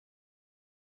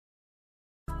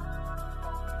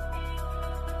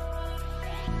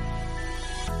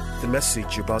The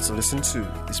message you're about to listen to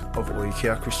is of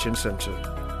Oikea Christian Center.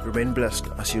 Remain blessed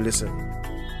as you listen.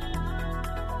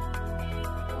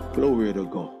 Glory to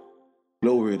God.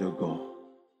 Glory to God.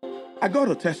 I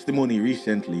got a testimony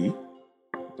recently.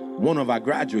 One of our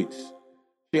graduates,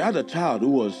 she had a child who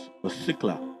was a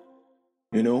sickler,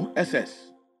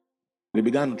 SS. They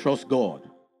began to trust God,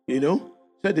 so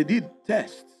they did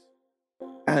tests.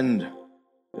 And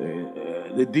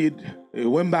they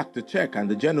went back to check, and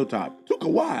the genotype took a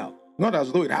while, not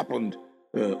as though it happened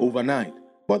overnight,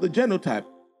 but the genotype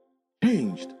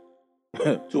changed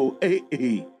to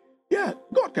AA. Yeah,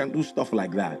 God can do stuff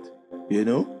like that,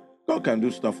 God can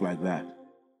do stuff like that.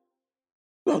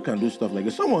 God can do stuff like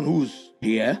that. Someone who's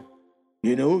here,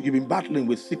 you've been battling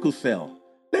with sickle cell.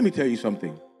 Let me tell you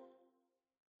something.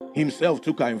 Himself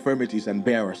took our infirmities and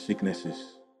bare our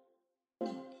sicknesses.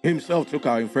 Himself took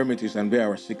our infirmities and bare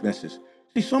our sicknesses.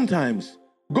 See, sometimes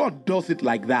God does it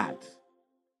like that.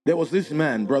 There was this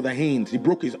man, Brother Haynes, he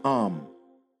broke his arm.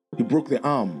 He broke the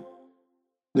arm.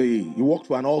 He worked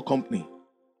for an oil company.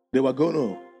 They were going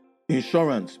to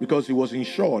insurance, because he was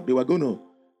insured. They were going to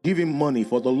give him money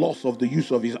for the loss of the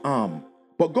use of his arm.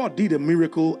 But God did a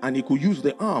miracle and he could use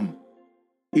the arm.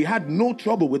 He had no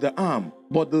trouble with the arm,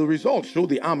 but the results show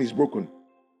the arm is broken.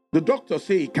 The doctors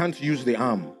say he can't use the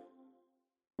arm.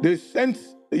 They sent,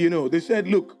 they said,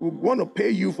 look, we want to pay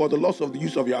you for the loss of the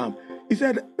use of your arm. He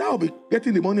said, I'll be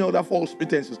getting the money under false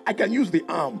pretenses. I can use the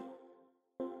arm.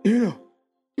 He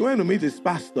went to meet his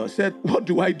pastor. Said, what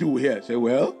do I do here? I said,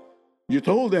 well, you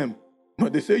told them,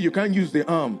 but they say you can't use the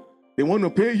arm. They want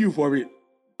to pay you for it.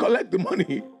 Collect the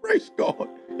money. Praise God.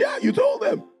 Yeah, you told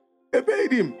them. They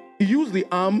paid him. He used the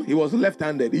arm. He was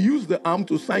left-handed. He used the arm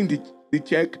to sign the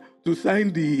check, to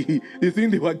sign the thing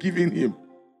they were giving him.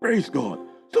 Praise God.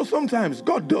 So sometimes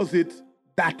God does it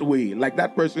that way, like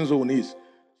that person's own is.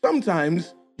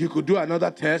 Sometimes you could do another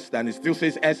test and it still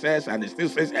says SS and it still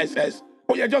says SS,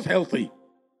 but you're just healthy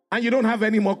and you don't have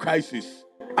any more crisis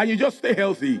and you just stay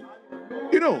healthy.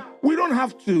 We don't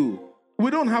have to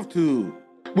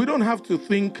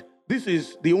think this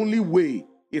is the only way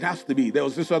it has to be. There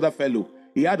was this other fellow.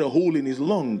 He had a hole in his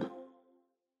lung.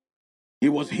 He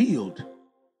was healed.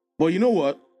 But you know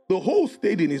what? The hole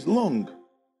stayed in his lung.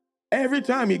 Every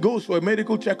time he goes for a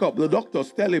medical checkup, the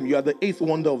doctors tell him you are the eighth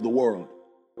wonder of the world.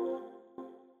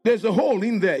 There's a hole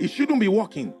in there. It shouldn't be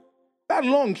working. That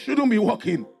lung shouldn't be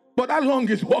working. But that lung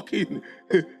is working.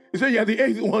 He said you're the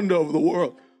eighth wonder of the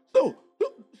world. So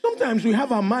sometimes we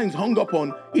have our minds hung up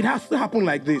on it has to happen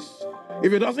like this.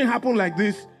 If it doesn't happen like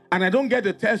this, and I don't get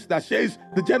a test that says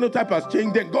the genotype has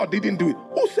changed, then God didn't do it.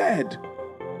 Who said?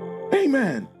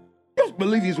 Amen. Just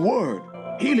believe his word.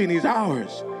 Healing is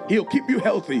ours. He'll keep you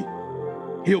healthy.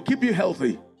 He'll keep you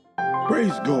healthy.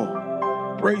 Praise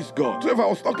God. Praise God. So if I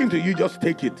was talking to you, just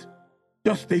take it.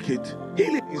 Just take it.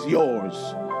 Healing is yours.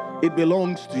 It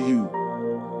belongs to you.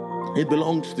 It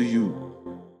belongs to you.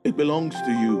 It belongs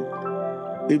to you.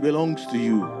 It belongs to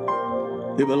you.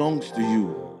 It belongs to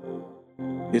you.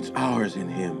 It's ours in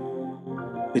him.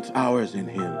 It's ours in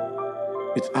him.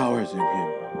 It's ours in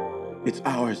him. It's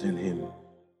ours in him.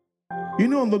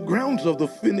 On the grounds of the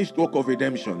finished work of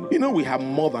redemption, we have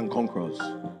more than conquerors.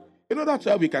 That's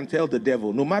how we can tell the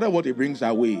devil, no matter what he brings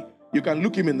our way, you can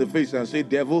look him in the face and say,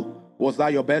 devil, was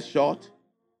that your best shot?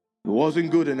 It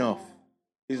wasn't good enough.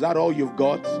 Is that all you've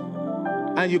got?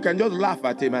 And you can just laugh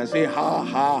at him and say, ha,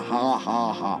 ha, ha,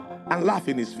 ha, ha, and laugh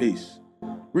in his face,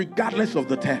 regardless of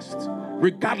the test,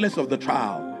 regardless of the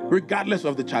trial, regardless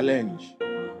of the challenge.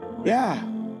 Yeah,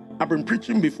 I've been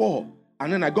preaching before,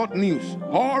 and then I got news.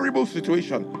 Horrible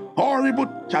situation, horrible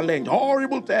challenge,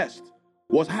 horrible test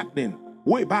was happening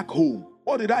way back home.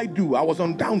 What did I do? I was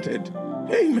undaunted.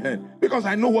 Amen. Because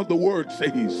I know what the word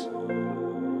says.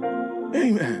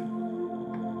 Amen.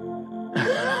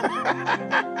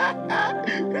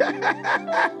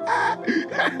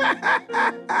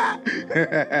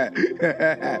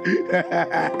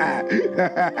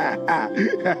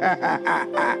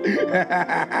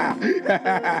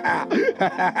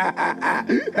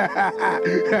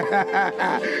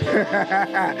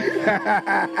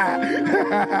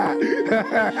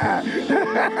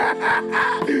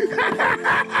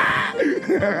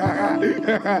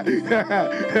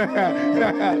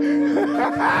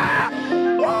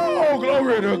 Oh,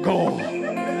 glory to God.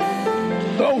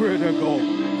 Glory to God.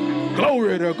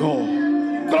 Glory to God.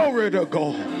 Glory to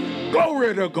God.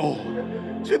 Glory to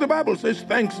God. See, the Bible says,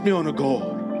 thanks be unto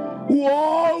God, who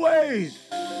always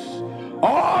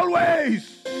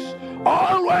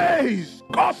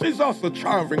causes us to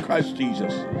triumph in Christ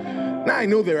Jesus. Now, I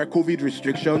know there are COVID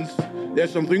restrictions.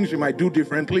 There's some things you might do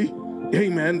differently.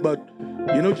 Amen. But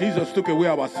You know, Jesus took away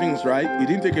our sins, right? He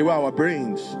didn't take away our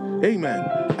brains. Amen.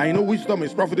 And you know, wisdom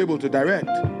is profitable to direct.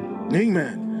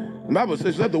 Amen. The Bible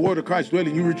says, let the word of Christ dwell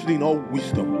in you richly in all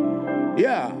wisdom.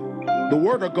 Yeah. The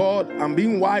word of God and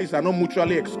being wise are not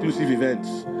mutually exclusive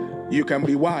events. You can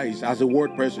be wise as a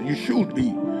word person. You should be.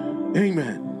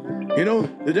 Amen. You know,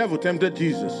 the devil tempted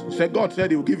Jesus. He said, God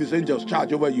said he will give his angels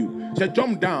charge over you. He said,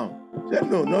 jump down. He said,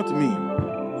 no, not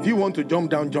me. If you want to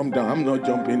jump down, jump down. I'm not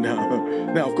jumping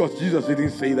down. Now, of course, Jesus didn't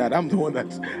say that. I'm the one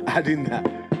that's adding that.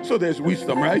 So there's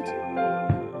wisdom, right?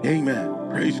 Amen.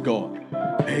 Praise God.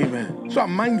 Amen. So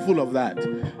I'm mindful of that.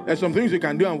 There's some things we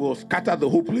can do and we'll scatter the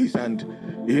whole place and,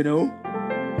 you know,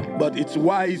 but it's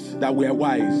wise that we're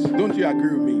wise. Don't you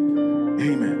agree with me?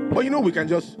 Amen. But you know, we can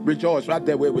just rejoice right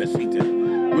there where we're seated.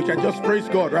 We can just praise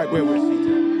God right where we're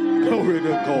seated. Glory to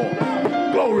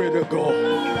God. Glory to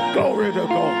God. Glory to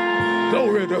God.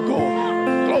 Glory to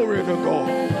God. Glory to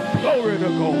God. Glory to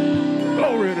God.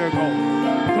 Glory to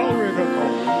God. Glory to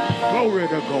God. Glory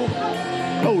to God.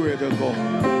 Glory to God.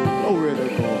 Glory to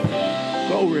God.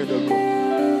 Glory to God.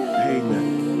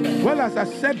 Amen. Well, as I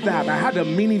said that, I had a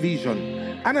mini vision.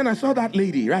 And then I saw that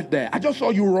lady right there. I just saw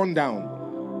you run down.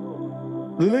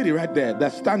 The lady right there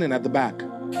that's standing at the back.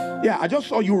 Yeah, I just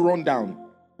saw you run down.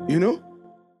 You know?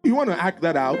 You want to act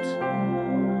that out?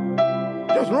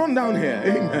 Just run down here.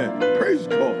 Amen. Praise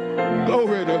God.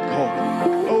 Glory to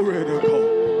God. Glory to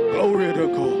God. Glory to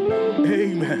God.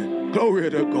 Amen. Glory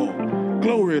to God.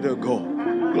 Glory to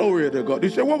God. Glory to God. You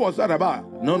say, what was that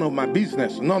about? None of my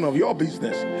business. None of your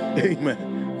business.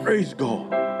 Amen. Praise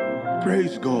God.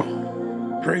 Praise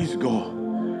God. Praise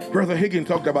God. Brother Hagin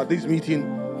talked about this meeting.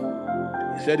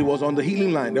 He said it was on the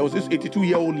healing line. There was this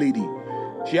 82-year-old lady.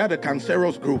 She had a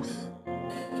cancerous growth.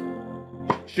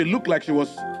 She looked like she was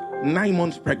 9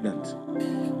 months pregnant.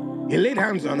 He laid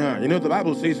hands on her. You know, the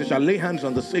Bible says they shall lay hands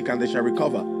on the sick and they shall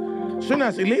recover. Soon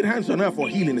as he laid hands on her for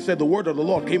healing, he said the word of the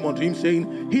Lord came unto him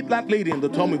saying, hit that lady in the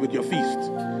tummy with your fist.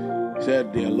 He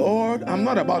said, dear Lord, I'm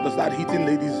not about to start hitting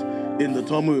ladies in the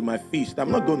tummy with my fist.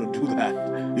 I'm not going to do that.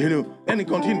 You know, then he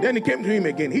continued. Then he came to him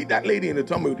again. Hit that lady in the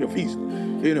tummy with your fist.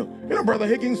 You know, Brother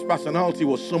Higgins' personality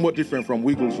was somewhat different from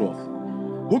Wigglesworth.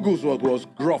 Wigglesworth was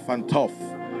gruff and tough.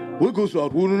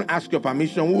 Wigglesworth wouldn't ask your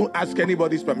permission, wouldn't ask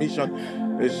anybody's permission.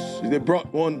 They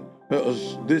brought one,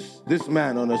 this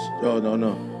man on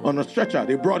a stretcher.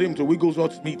 They brought him to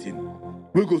Wigglesworth's meeting.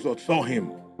 Wigglesworth saw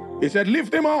him. He said,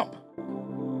 lift him up.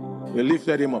 They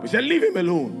lifted him up. He said, leave him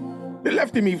alone. They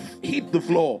left him, he hit the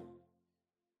floor.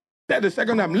 Then the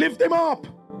second time, lift him up.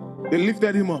 They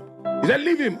lifted him up. He said,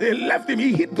 leave him. They left him,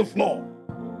 he hit the floor.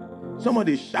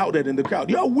 Somebody shouted in the crowd,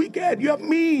 you're wicked, you're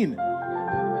mean.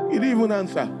 He didn't even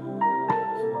answer.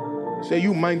 He said,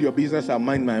 you mind your business, I'll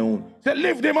mind my own. He said,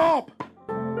 lift him up.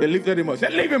 They lifted him up. He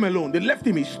said, leave him alone. They left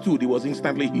him, he stood. He was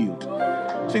instantly healed.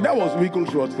 See, that was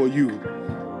Wigglesworth for you.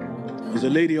 There's a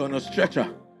lady on a stretcher.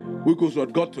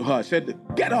 Wigglesworth got to her, said,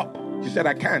 get up. She said,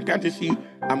 I can't. Can't you see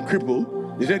I'm crippled?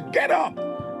 He said, get up.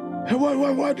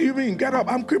 What do you mean, get up?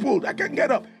 I'm crippled. I can't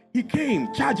get up. He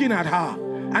came charging at her.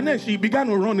 And then she began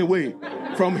to run away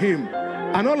from him.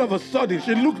 And all of a sudden,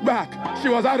 she looked back. She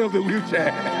was out of the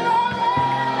wheelchair.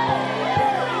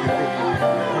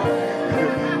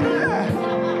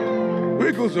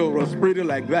 Wigglesworth was pretty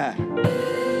like that.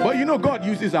 But you know, God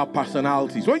uses our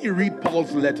personalities. When you read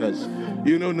Paul's letters,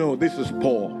 you know, no, this is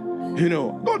Paul. You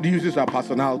know, God uses our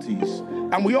personalities.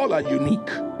 And we all are unique.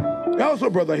 Also,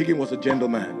 Brother Higgins was a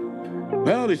gentleman.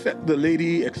 Well, he said the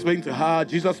lady, explained to her,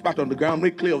 Jesus spat on the ground,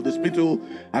 made clear of the spittle,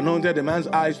 anointed the man's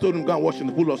eyes, told him to go and wash in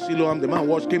the pool of Siloam. The man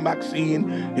washed, came back seeing,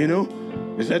 you know.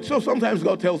 He said, so sometimes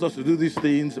God tells us to do these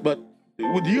things, but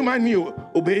would you mind me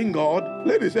obeying God?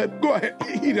 Lady said, go ahead,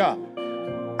 eat her.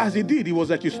 As he did, it was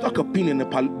like you stuck a pin in a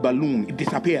balloon. It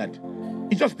disappeared.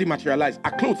 It just dematerialized.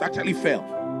 Her clothes actually fell.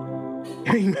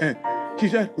 Amen. She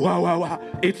said, wow,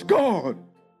 it's gone.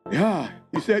 Yeah.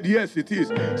 He said, yes, it is.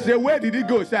 She said, where did it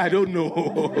go? He said, I don't know.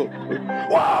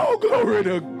 Wow, glory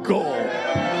to God.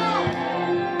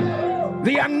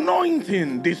 The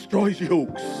anointing destroys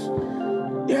yokes.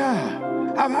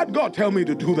 Yeah. I've had God tell me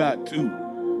to do that too.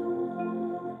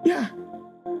 Yeah.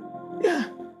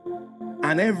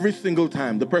 And every single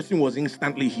time, the person was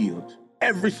instantly healed.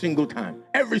 Every single time,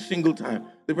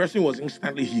 the person was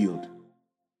instantly healed.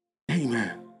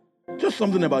 Amen. Just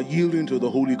something about yielding to the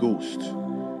Holy Ghost.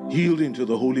 Yielding to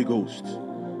the Holy Ghost.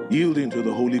 Yielding to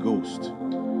the Holy Ghost.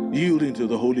 Yielding to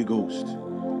the Holy Ghost.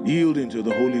 Yielding to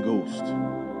the Holy Ghost.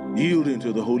 Yielding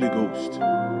to the Holy Ghost.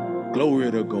 Glory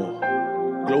to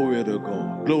God. Glory to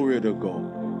God. Glory to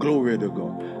God. Glory to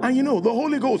God. And you know, the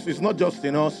Holy Ghost is not just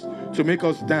in us to make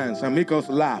us dance and make us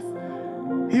laugh.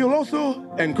 He'll also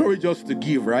encourage us to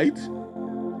give, right?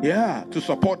 Yeah, to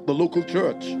support the local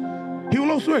church. He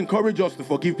will also encourage us to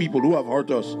forgive people who have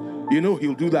hurt us.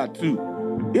 He'll do that too.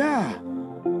 Yeah.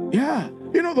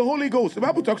 The Holy Ghost, the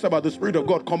Bible talks about the Spirit of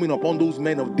God coming upon those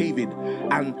men of David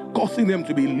and causing them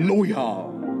to be loyal.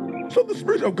 So the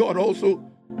Spirit of God also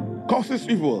causes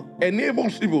people,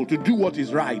 enables people to do what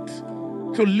is right,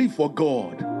 to live for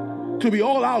God, to be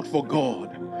all out for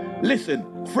God. Listen,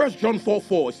 1 John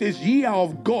 4:4 says, "Ye are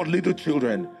of God, little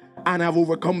children, and have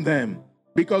overcome them,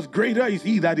 because greater is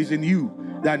he that is in you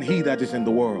than he that is in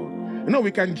the world."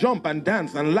 We can jump and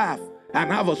dance and laugh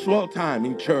and have a swell time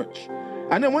in church.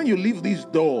 And then when you leave these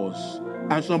doors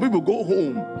and some people go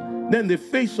home, then they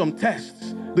face some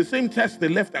tests, the same tests they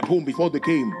left at home before they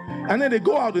came. And then they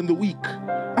go out in the week,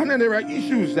 and then there are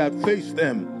issues that face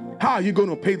them. How are you going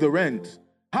to pay the rent?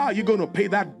 How are you going to pay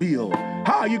that bill?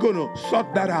 How are you going to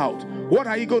sort that out? What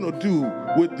are you going to do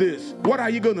with this? What are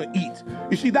you going to eat?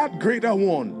 You see, that greater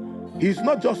one, he's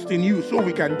not just in you so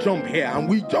we can jump here, and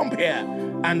we jump here,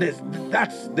 and there's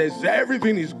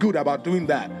everything is good about doing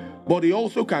that, but he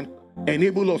also can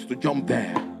enable us to jump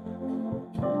there.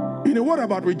 What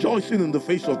about rejoicing in the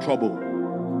face of trouble?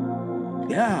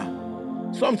 Yeah,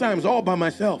 sometimes all by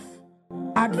myself,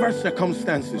 adverse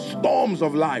circumstances, storms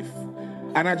of life,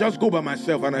 and I just go by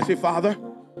myself and I say, "Father,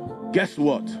 guess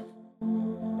what?"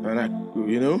 And I,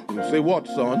 say, "What,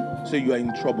 son?" Say, "You are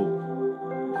in trouble.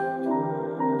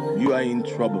 You are in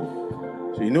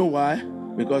trouble." So you know why?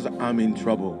 Because I'm in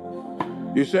trouble.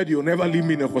 You said you'll never leave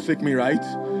me nor forsake me, right?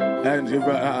 And if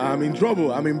I'm in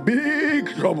trouble, I'm in big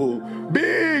trouble.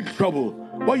 Big trouble.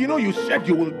 But you said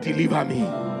you will deliver me.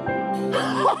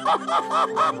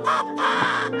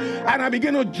 And I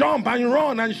begin to jump and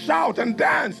run and shout and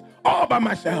dance all by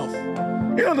myself.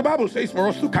 The Bible says for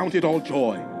us to count it all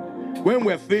joy when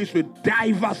we're faced with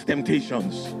diverse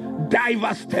temptations,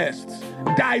 diverse tests,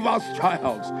 diverse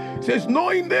trials. It says,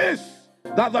 knowing this,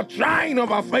 that the trying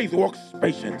of our faith works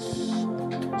patience.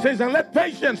 It says, and let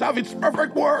patience have its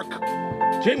perfect work.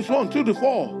 James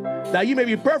 1:2-4, that ye may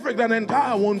be perfect and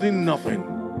entire, wanting nothing.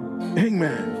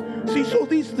 Amen. See, so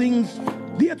these things,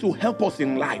 they are to help us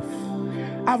in life.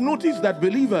 I've noticed that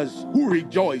believers who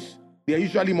rejoice, they are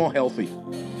usually more healthy.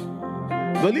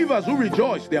 Believers who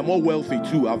rejoice, they are more wealthy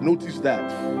too. I've noticed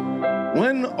that.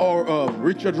 When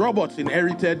Richard Roberts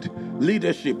inherited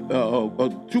leadership,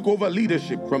 took over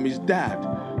leadership from his dad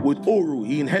with Oru,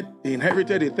 he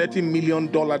inherited a $30 million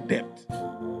debt.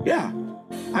 Yeah.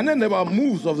 And then there were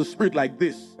moves of the Spirit like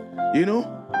this,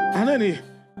 And then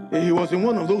he was in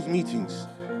one of those meetings,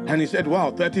 and he said, wow,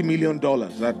 $30 million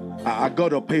that I got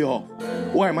to pay off.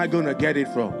 Where am I going to get it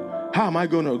from? How am I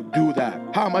going to do that?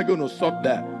 How am I going to sort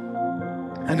that?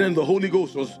 And then the Holy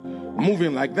Ghost was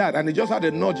moving like that, and he just had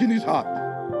a nudge in his heart.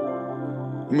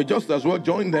 He may just as well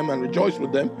join them and rejoice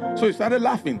with them. So he started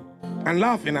laughing and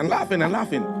laughing and laughing and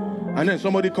laughing. And then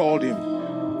somebody called him,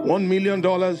 $1 million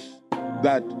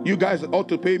that you guys ought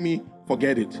to pay me,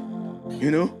 forget it.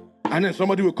 And then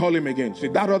somebody will call him again. Say,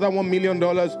 that other $1 million,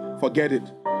 forget it.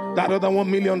 That other $1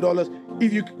 million,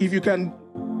 if you can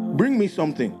bring me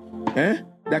something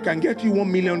that can get you $1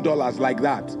 million like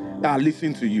that, I'll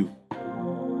listen to you.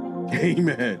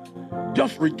 Amen.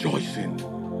 Just rejoicing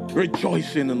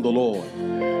in the Lord.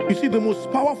 You see, the most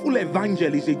powerful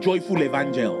evangel is a joyful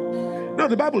evangel. Now,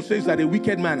 the Bible says that a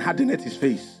wicked man hardeneth his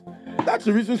face. That's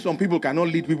the reason some people cannot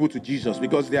lead people to Jesus,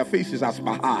 because their faces are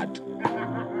hard.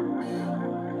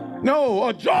 No,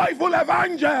 a joyful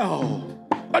evangel.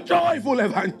 A joyful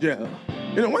evangel.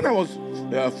 When I was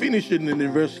finishing in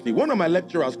university, one of my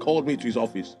lecturers called me to his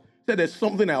office. Said, there's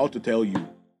something I ought to tell you.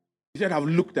 He said, I've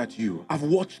looked at you. I've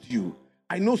watched you.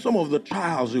 I know some of the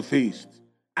trials you faced.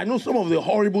 I know some of the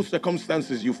horrible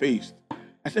circumstances you faced.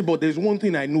 I said, but there's one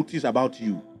thing I noticed about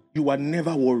you. You were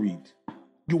never worried.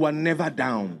 You were never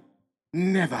down.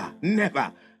 Never.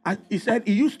 And he said,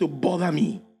 it used to bother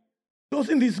me.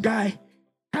 Doesn't this guy,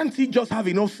 can't he just have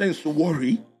enough sense to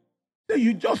worry?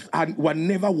 You just were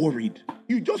never worried.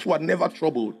 You just were never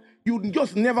troubled. You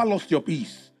just never lost your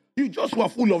peace. You just were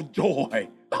full of joy.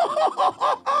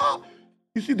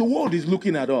 You see, the world is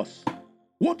looking at us.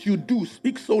 What you do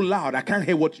speaks so loud, I can't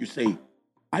hear what you say.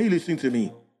 Are you listening to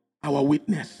me? Our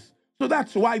witness. So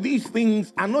that's why these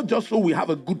things are not just so we have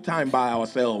a good time by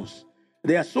ourselves.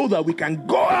 They are so that we can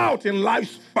go out in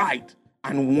life's fight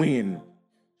and win.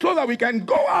 So that we can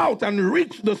go out and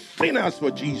reach the sinners for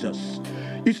Jesus.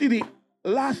 You see, the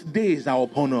last days are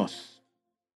upon us.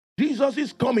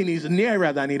 Jesus' coming is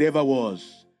nearer than it ever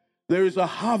was. There is a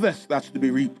harvest that's to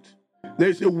be reaped. There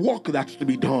is a work that's to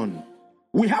be done.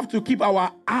 We have to keep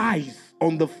our eyes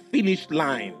on the finish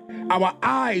line. Our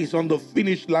eyes on the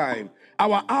finish line.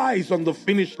 Our eyes on the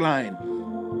finish line.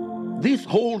 This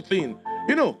whole thing,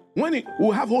 when we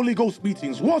have Holy Ghost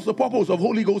meetings, what's the purpose of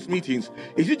Holy Ghost meetings?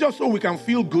 Is it just so we can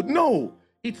feel good? No,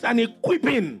 it's an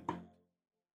equipping,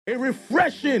 a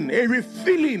refreshing, a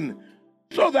refilling,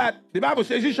 so that the Bible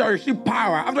says you shall receive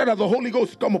power. After that, the Holy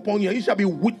Ghost come upon you, you shall be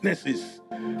witnesses.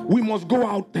 We must go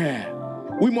out there.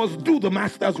 We must do the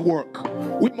Master's work.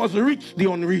 We must reach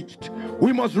the unreached.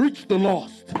 We must reach the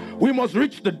lost. We must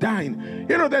reach the dying.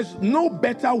 There's no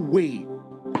better way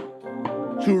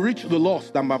to reach the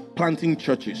lost than by planting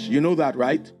churches. You know that,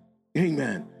 right?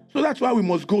 Amen. So that's why we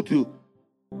must go to,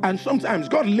 and sometimes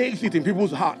God lays it in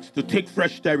people's hearts to take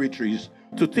fresh territories,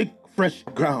 to take fresh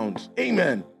grounds.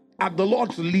 Amen. At the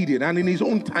Lord's leading and in his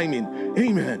own timing.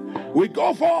 Amen. We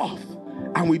go forth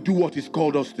and we do what he's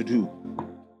called us to do.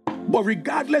 But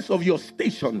regardless of your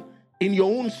station, in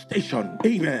your own station,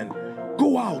 amen,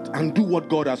 go out and do what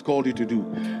God has called you to do.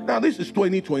 Now, this is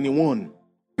 2021.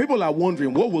 People are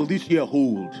wondering, what will this year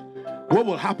hold? What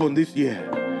will happen this year?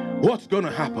 What's going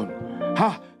to happen?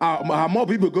 Are more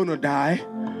people going to die?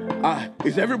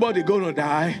 Is everybody going to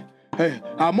die?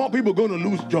 Are more people going to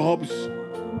lose jobs?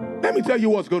 Let me tell you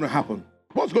what's going to happen.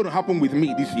 What's going to happen with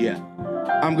me this year?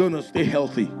 I'm going to stay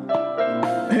healthy.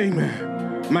 Amen.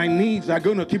 My needs are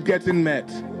going to keep getting met.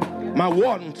 My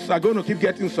wants are going to keep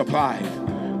getting supplied.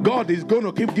 God is going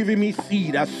to keep giving me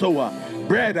seed as sower,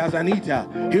 bread as an eater.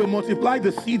 He'll multiply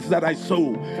the seeds that I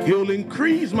sow. He'll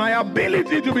increase my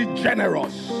ability to be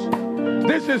generous.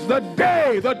 This is the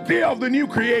day of the new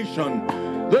creation.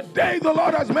 The day the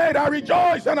Lord has made, I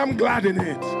rejoice and I'm glad in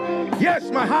it. Yes,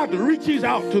 my heart reaches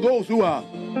out to those who are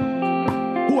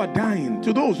dying,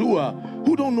 to those who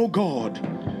don't know God.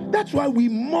 That's why we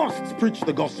must preach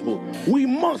the gospel. We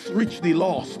must reach the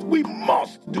lost. We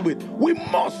must do it. We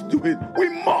must do it. We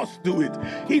must do it.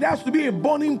 It has to be a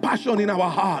burning passion in our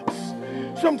hearts.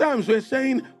 Sometimes we're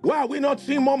saying, why are we not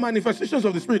seeing more manifestations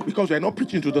of the Spirit? Because we're not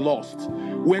preaching to the lost.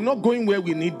 We're not going where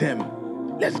we need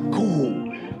them. Let's go.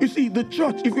 You see, the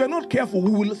church, if we are not careful,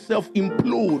 we will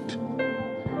self-implode.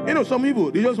 Some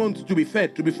people, they just want to be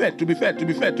fed, to be fed, to be fed, to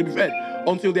be fed, to be fed,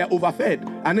 until they're overfed,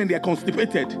 and then they're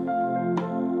constipated.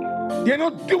 They're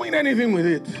not doing anything with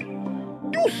it.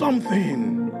 Do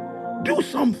something. Do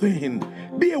something.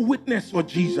 Be a witness for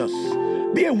Jesus.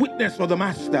 Be a witness for the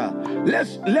Master.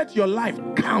 Let your life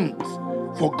count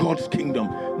for God's kingdom.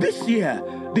 This year,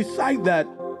 decide that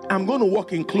I'm going to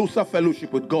walk in closer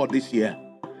fellowship with God this year.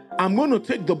 I'm going to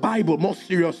take the Bible more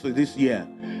seriously this year.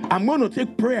 I'm going to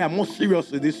take prayer more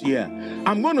seriously this year.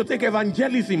 I'm going to take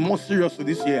evangelism more seriously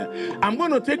this year. I'm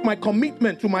going to take my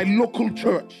commitment to my local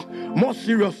church more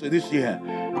seriously this year.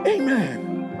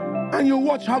 Amen. And you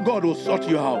watch how God will sort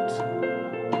you out.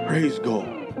 Praise God.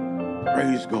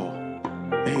 Praise God.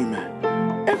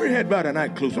 Amen. Every head bowed and eye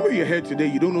closed. Where you're here today,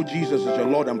 you don't know Jesus as your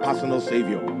Lord and personal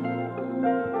Savior.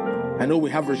 I know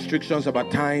we have restrictions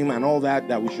about time and all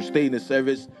that we should stay in the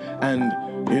service. And,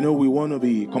 we want to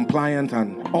be compliant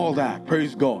and all that.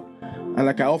 Praise God. And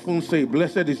like I often say,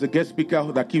 blessed is the guest speaker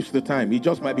that keeps the time. He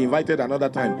just might be invited another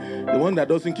time. The one that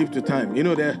doesn't keep the time.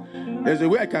 There's a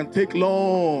way I can take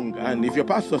long. And if your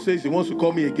pastor says he wants to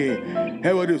call me again,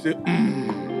 everybody will say,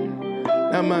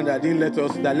 that man that didn't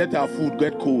let our food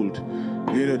get cold.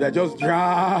 That just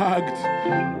dragged.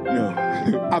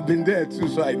 I've been there too,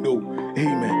 so I know.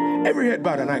 Amen. Every head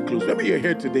bowed and eye closed. Maybe you're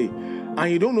here today and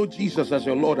you don't know Jesus as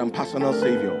your Lord and personal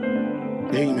Savior.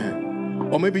 Amen.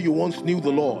 Or maybe you once knew the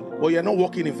Lord, but you're not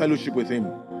walking in fellowship with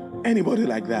Him. Anybody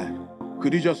like that?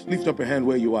 Could you just lift up your hand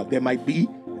where you are? There might be,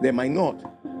 there might not.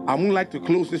 I wouldn't like to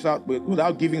close this out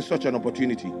without giving such an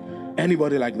opportunity.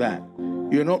 Anybody like that?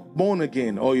 You're not born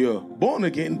again, or you're born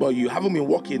again, but you haven't been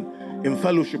walking in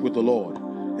fellowship with the Lord.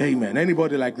 Amen.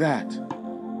 Anybody like that?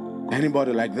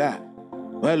 Anybody like that?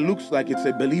 Well, it looks like it's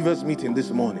a believers meeting this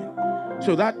morning.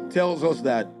 So that tells us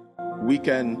that we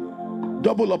can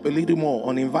double up a little more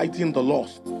on inviting the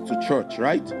lost to church,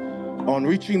 right? On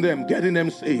reaching them, getting them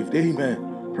saved.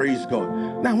 Amen. Praise God.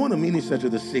 Now I want to minister to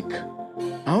the sick.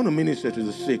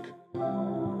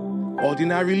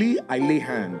 Ordinarily, I lay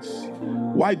hands.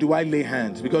 Why do I lay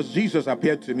hands? Because Jesus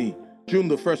appeared to me June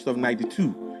the 1st of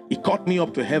 92. He caught me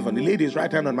up to heaven. He laid his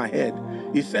right hand on my head.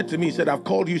 He said to me, I've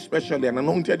called you specially and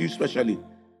anointed you specially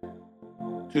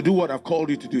to do what I've called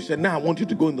you to do. He said, now I want you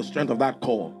to go in the strength of that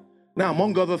call. Now,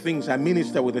 among other things, I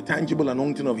minister with the tangible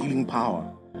anointing of healing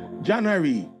power.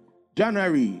 January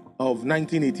of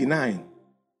 1989.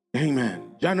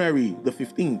 Amen. January the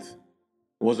 15th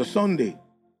was a Sunday.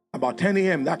 About 10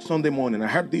 a.m. that Sunday morning, I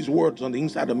heard these words on the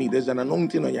inside of me. There's an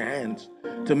anointing on your hands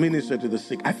to minister to the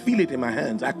sick. I feel it in my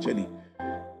hands, actually.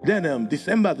 Then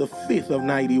December the 5th of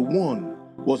 91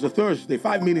 was a Thursday,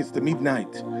 5 minutes to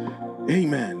midnight.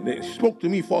 Amen. They spoke to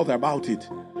me further about it.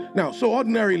 Now, so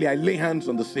ordinarily I lay hands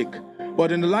on the sick,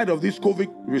 but in the light of these COVID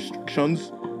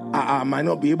restrictions, I might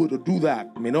not be able to do that.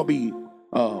 It may not be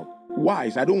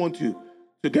wise. I don't want to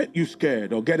get you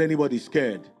scared or get anybody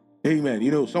scared. Amen.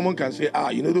 You know, someone can say,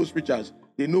 you know, those preachers,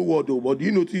 they know what though, but do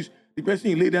you notice the person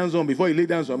he laid hands on before he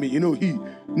laid hands on me, you know,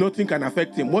 nothing can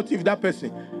affect him. What if that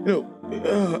person, you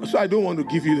know, so I don't want to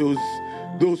give you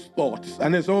those thoughts.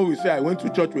 And then someone will say, I went to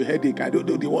church with headache. I don't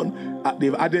know the one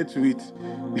they've added to it.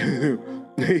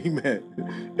 Amen.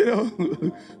 You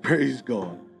know, praise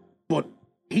God. But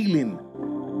healing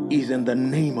is in the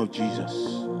name of Jesus.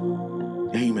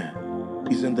 Amen.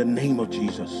 It's in the name of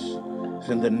Jesus. It's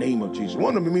in the name of Jesus.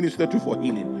 Want to be ministered to for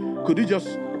healing? Could you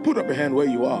just put up a hand where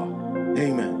you are?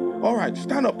 Amen. All right,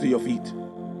 stand up to your feet.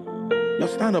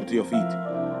 Just stand up to your feet.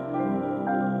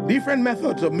 Different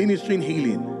methods of ministering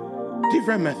healing.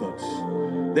 Different methods.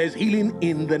 There's healing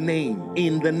in the name,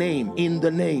 in the name, in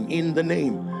the name, in the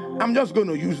name. I'm just going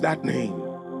to use that name.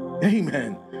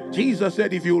 Amen. Jesus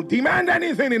said, if you demand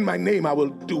anything in my name, I will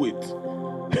do it.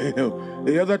 You know,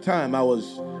 the other time I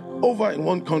was over in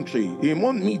one country, in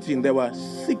one meeting, there were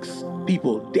 6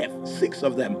 people deaf, 6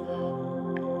 of them.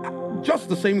 Just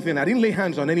the same thing. I didn't lay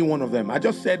hands on any one of them. I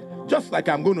just said, just like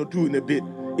I'm going to do in a bit,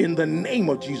 in the name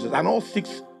of Jesus. And all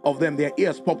 6 of them, their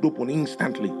ears popped open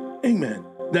instantly. Amen.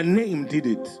 The name did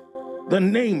it. The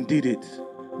name did it.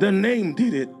 The name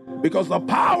did it. Because the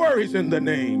power is in the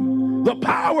name. The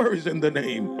power is in the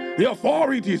name. The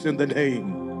authority is in the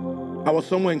name. I was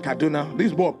somewhere in Kaduna.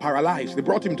 This boy paralyzed. They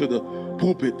brought him to the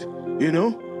pulpit. You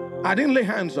know, I didn't lay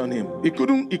hands on him. He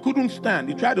couldn't stand.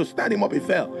 He tried to stand him up. He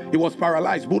fell. He was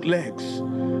paralyzed, both legs.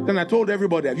 Then I told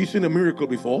everybody, have you seen a miracle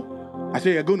before? I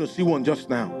said, you're going to see one just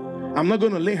now. I'm not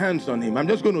going to lay hands on him. I'm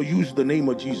just going to use the name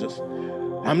of Jesus.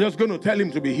 I'm just going to tell him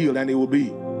to be healed, and he will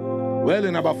be. Well,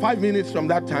 in about 5 minutes from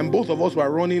that time, both of us were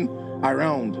running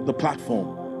around the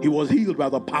platform. He was healed by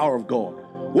the power of God.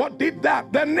 What did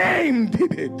that? The name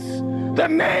did it. The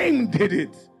name did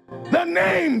it. The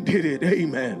name did it.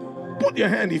 Amen. Put your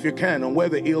hand, if you can, on where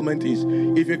the ailment is.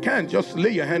 If you can't, just lay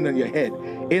your hand on your head.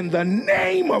 In the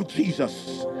name of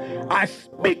Jesus, I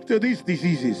speak to these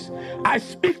diseases. I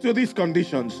speak to these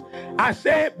conditions. I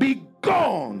say, be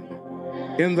gone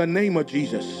in the name of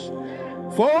Jesus.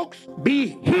 Folks,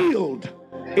 be healed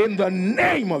in the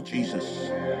name of Jesus.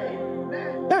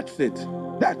 That's it.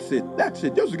 That's it. That's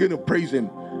it. Just begin to praise him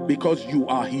because you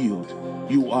are healed.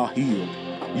 You are healed.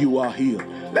 You are healed.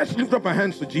 Let's lift up our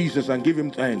hands to Jesus and give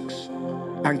him thanks.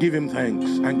 And give him thanks.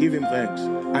 And give him thanks.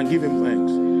 And give him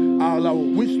thanks. I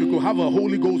wish we could have a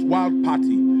Holy Ghost wild party,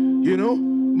 you know,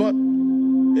 but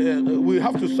we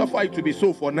have to suffer it to be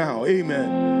so for now.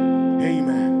 Amen.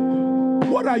 Amen.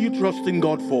 What are you trusting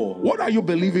God for? What are you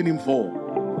believing him for?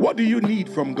 What do you need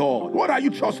from God? What are you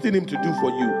trusting him to do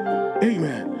for you?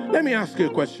 Amen. Let me ask you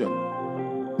a question.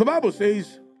 The Bible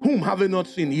says, whom have not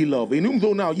seen ye love, in whom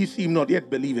though now ye see him not yet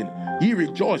believing, ye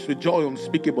rejoice with joy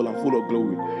unspeakable and full of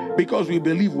glory. Because we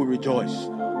believe, we rejoice.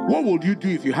 What would you do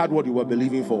if you had what you were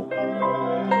believing for?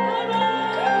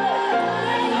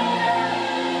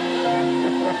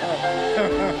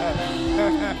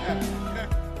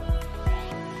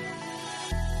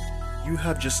 You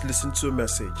have just listened to a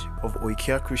message of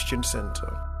Oikea Christian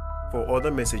Center. For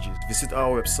other messages, visit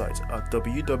our website at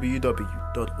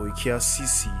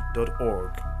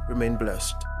www.oikeacc.org. Remain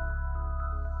blessed.